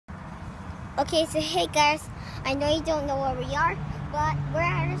Okay, so hey guys, I know you don't know where we are, but we're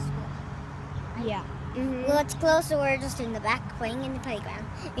at our school. Yeah. Well, it's close, so we're just in the back playing in the playground.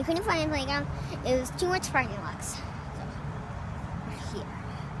 We couldn't find the playground. It was too much parking lots. So, we're here.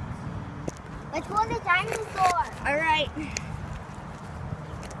 Let's go to the dinosaur. All right.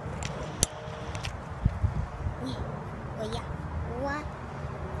 Well, yeah. What?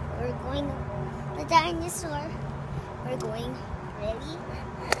 We're going to the dinosaur. We're going. Ready?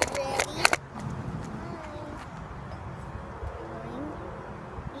 Ready?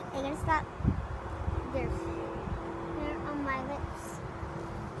 I'm gonna stop. There's hair on my lips.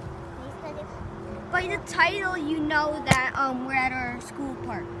 By the title, you know that we're at our school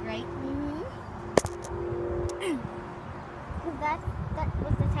park, right? That's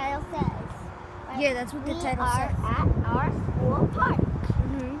what the title says. Right? Yeah, that's what the title says. We are at our school park.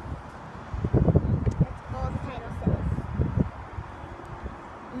 That's all the title says.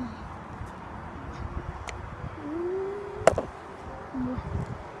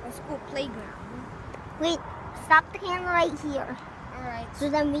 Our school playground. Wait, stop the camera right here. All right. So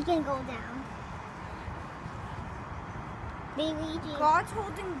then we can go down. Baby G. God's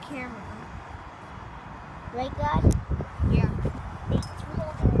holding the camera. Right, God? Yeah. Thanks for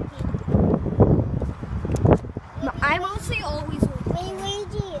holding the camera. I mostly always hold the camera. Baby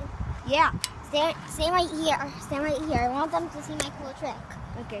G. Yeah. Stand right here. Stand right here. I want them to see my cool trick.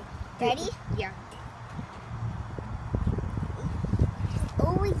 Okay. Ready? Yeah.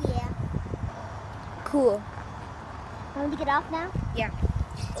 Oh, yeah. Cool. Want to get off now? Yeah.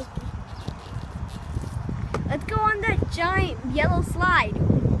 Let's go on that giant yellow slide.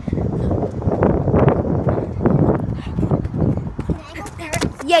 Can I go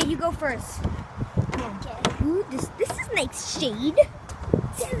first? Yeah, you go first. Okay. Ooh, this is nice shade.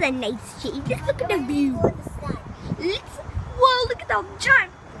 This is a nice shade. Just look at the view. Whoa, look at that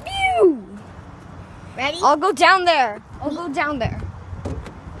giant view. Ready? I'll go down there. I'll go down there.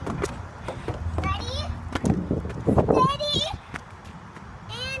 Ready? Steady.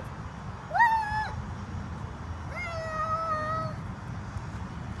 And whoa! Whoa!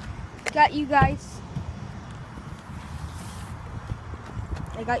 Got you guys.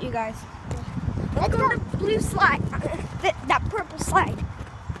 I got you guys. Let's go to the blue slide. That purple slide.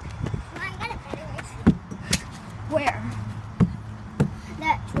 Mom, got a better way. Where?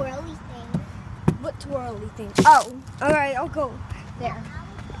 That twirly thing. What twirly thing? Oh, all right. I'll go there.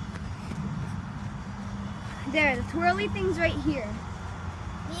 There, the twirly thing's right here.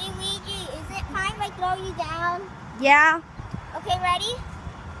 Luigi, is it fine if I throw you down? Yeah. Okay, ready?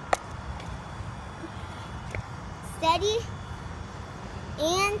 Steady.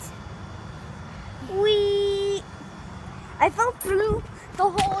 And Wee! I fell through the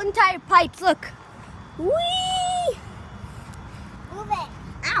whole entire pipes. Look. Wee! move it.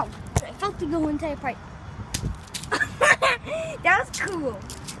 Ow! I fell through the whole entire pipe. That was cool.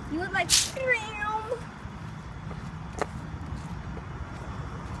 You were like,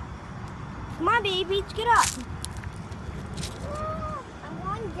 come on, baby, get up. Oh, I'm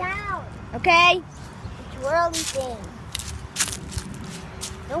going down. Okay. The twirly thing.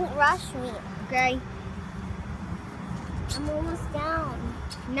 Don't rush me. Okay. I'm almost down.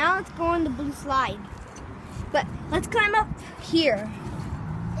 Now let's go on the blue slide. But let's climb up here.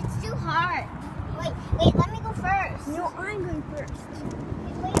 It's too hard. Wait, let me go first. No, I'm going first.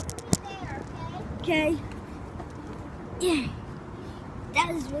 Wait for me there, okay? Okay. Yeah. That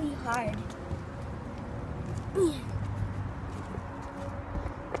is really hard.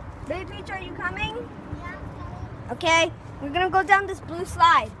 Baby Peach, are you coming? Yeah, Okay. We're gonna go down this blue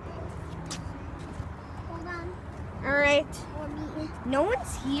slide. hold on. All right. For me. No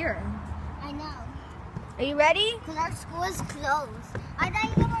one's here. I know. Are you ready? Because our school is closed. I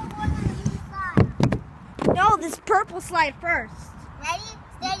thought you were going on the blue side. No, this purple slide first. Ready?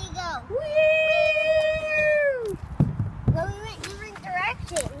 Steady, go. Woo! Well, we went different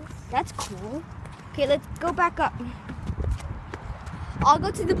directions. That's cool. Okay, let's go back up. I'll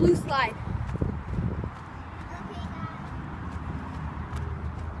go to the blue slide. Okay, guys.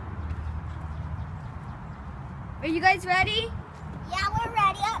 Are you guys ready? Yeah, we're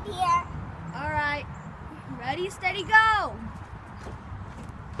ready up here. All right. Ready, steady, go.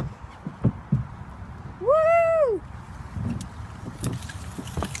 Woo!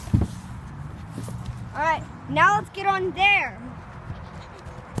 All right, now let's get on there.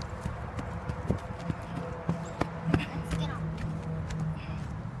 Let's get on.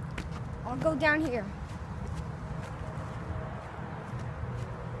 I'll go down here.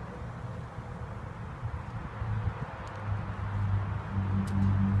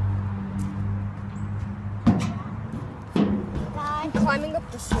 Guys, climbing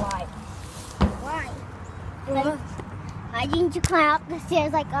up the slide. Why didn't you climb up the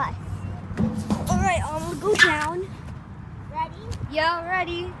stairs like us? Alright, I'm gonna go down. Ready? Yeah,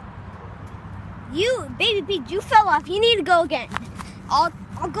 ready. You, Baby Peach, you fell off. You need to go again. I'll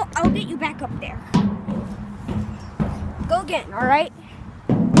get you back up there. Go again, alright?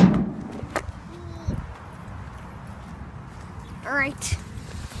 Alright.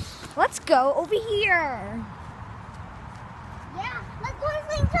 Let's go over here. Yeah, let's go to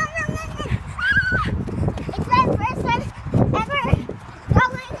sleep. It's my first time ever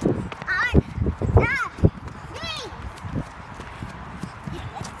going on the thing.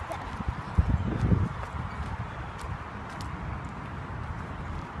 Let's go.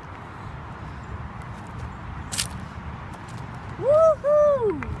 Woohoo!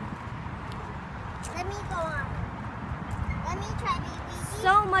 Let me go on. Let me try, baby.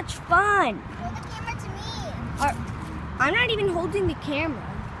 So much fun. Show the camera to me. I'm not even holding the camera.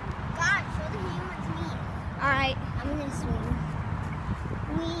 God, show the camera to me. Alright. I'm gonna swing.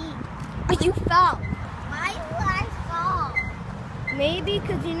 You fell. Why would I fall? Maybe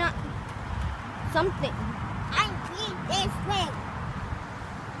because you're not something. I need this thing.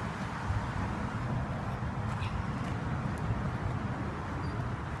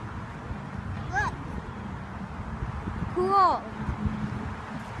 Look. Cool.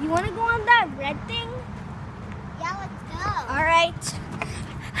 You want to go on that red thing? Yeah, let's go. All right.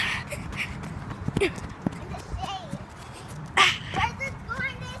 In the shade. Where's this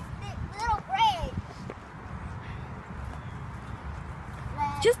going? This little bridge.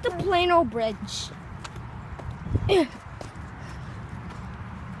 Just a plain old bridge.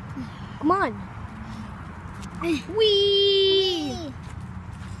 Come on. Whee!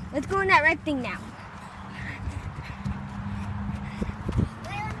 Let's go on that red thing now. Wait,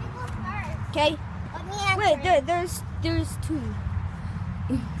 let me go first. Okay. Let me enter Wait, it. there's two.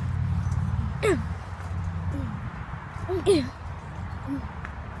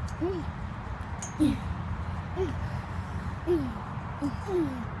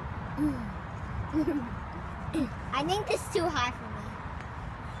 I think this is too high for me.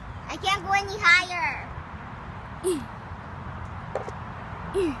 I can't go any higher.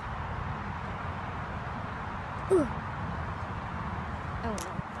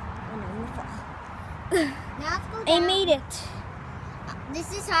 Now let's go I down. made it. This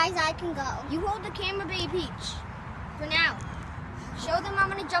is as high as I can go. You hold the camera, Baby Peach. For now. Show them I'm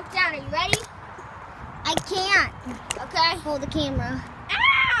gonna jump down. Are you ready? I can't. Okay. Hold the camera.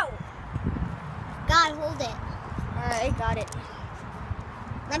 Ow! God, hold it. Alright, got it.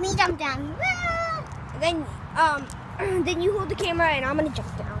 Let me jump down. Then then you hold the camera and I'm gonna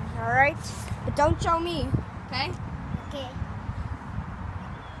jump down. Alright? But don't show me. Okay? Okay.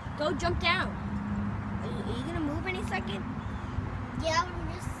 Go jump down. Are you gonna move any second? Yeah,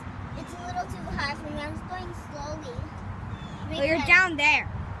 it's a little too high for me. I'm just going slowly. Well, you're down there.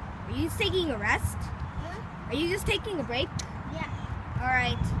 Are you just taking a rest? Huh? Are you just taking a break? Yeah.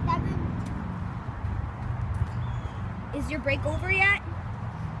 Alright. Is your break over yet?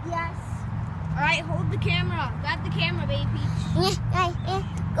 Yes. Alright, hold the camera. Grab the camera, Baby Peach.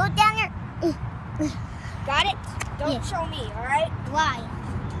 Go down there. Got it? Don't Yeah. show me, alright? Why?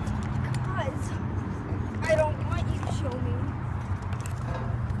 Because I don't want you to show me.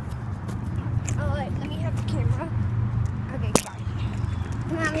 Alright, let me have the camera. Okay, got it.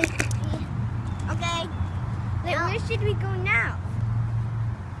 Mommy. Okay. Wait, Now- where should we go now?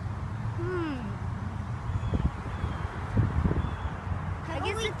 I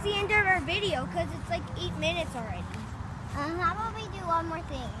guess it's the end of our video because it's like 8 minutes already. How about we do one more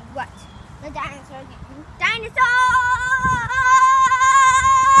thing? What? The dinosaur game. Dinosaur!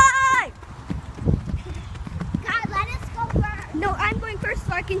 God, let us go first. No, I'm going first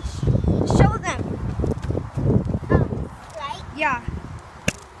so I can show them. Right? Yeah.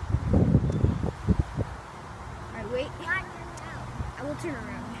 Alright, wait. God, turn out. I will turn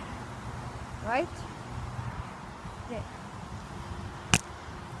around. Right? There.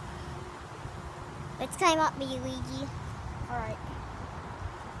 Let's climb up, me, Luigi. Alright.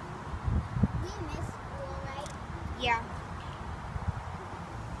 We missed school, right? Yeah.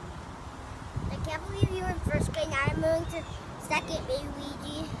 I can't believe you were in first grade. Now I'm moving to second, baby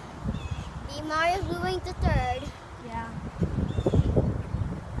Luigi. Me, Mario's moving to third. Yeah.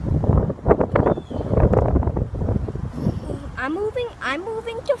 I'm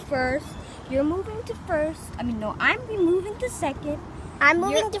moving to first. You're moving to first. I mean, no, I'm moving to second. I'm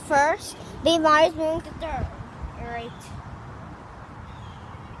moving to first. Baby Mario's moving to third. Alright.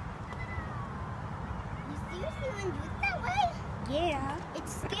 You seriously want to do it that way? Yeah.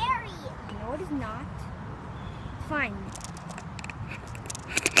 It's scary. No, it is not. Fine.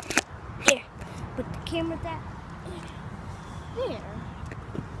 Here, put the camera's at? Here.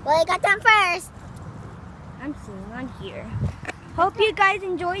 Well, I got them first. I'm seeing on here. Hope you guys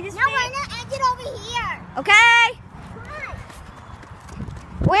enjoy this No, video. why not end it over here? Okay. Come on.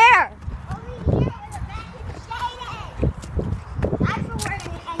 Where? Over here where the back of the shade is. That's where we're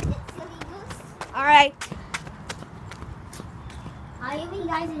going to end it, silly goose. All right. I hope you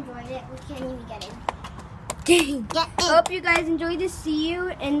guys enjoyed it. We can't even get in. Dang. Get in. Hope you guys enjoyed this. See you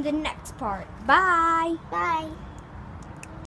in the next part. Bye. Bye.